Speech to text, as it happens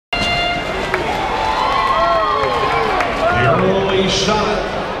shot.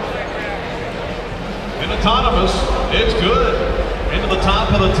 And autonomous, it's good. Into the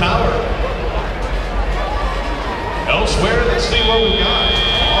top of the tower. Elsewhere, let's see what we got.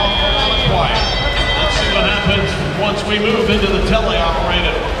 All a lot of quiet. Let's see what happens once we move into the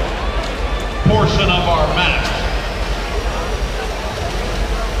teleoperated portion of our match.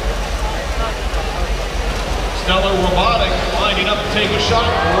 Stellar Robotic lining up to take a shot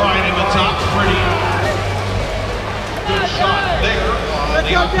right in the top. Pretty good shot there on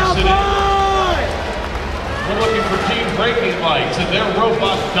the opposite end. We're looking for team braking lights and their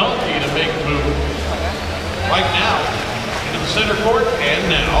robot donkey to make move. Right now, into the center court, and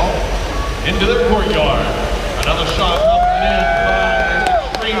now into their courtyard. Another shot up and in by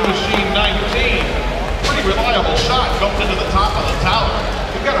Extreme Machine 19. Pretty reliable shot going into the top of the tower.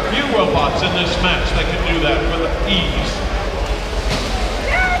 We've got a few robots in this match that can do that with ease.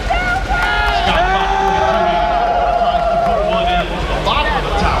 Scott tries to put one in the bottom of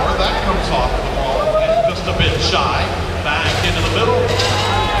the tower. That comes off the ball and just a bit shy. Back into the middle.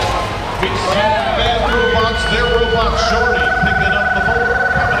 We see bad robots, their robot Shorty picking up the ball,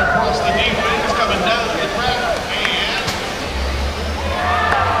 coming across the defense, coming down the track, and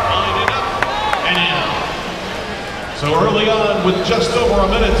lining it up and in. So early on, with just over a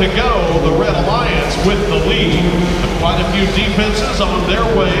minute to go, the Red Alliance with the lead. Quite a few defenses on their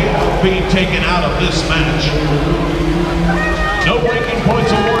way of being taken out of this match. No breaking points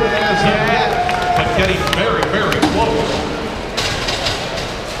awarded as of yet, but getting very, very close.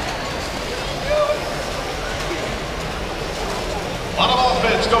 A lot of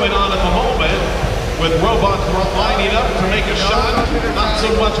offense going on at the moment, with robots lining up to make a shot, not so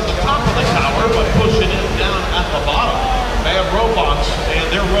much at the top of the tower, but pushing it down at the bottom. They have robots, and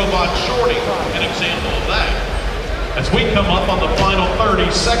their robot Shorty, an example of that. As we come up on the final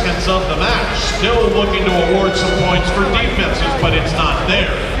 30 seconds of the match, still looking to award some points for defenses, but it's not there.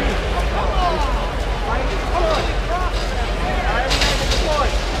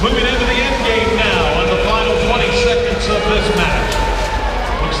 Moving into the end game now, in the final 20 seconds of this match.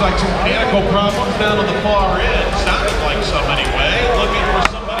 Looks like some mechanical problems down on the far end. Sounded like some anyway. Looking for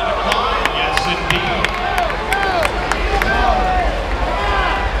somebody to climb. Yes, indeed.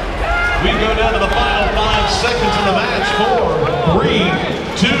 We go down to the final 5 seconds of the match. 4, 3,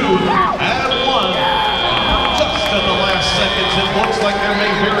 2, and 1. Just at the last seconds, it looks like there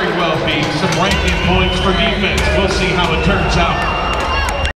may very well be some ranking points for defense. We'll see how it turns out.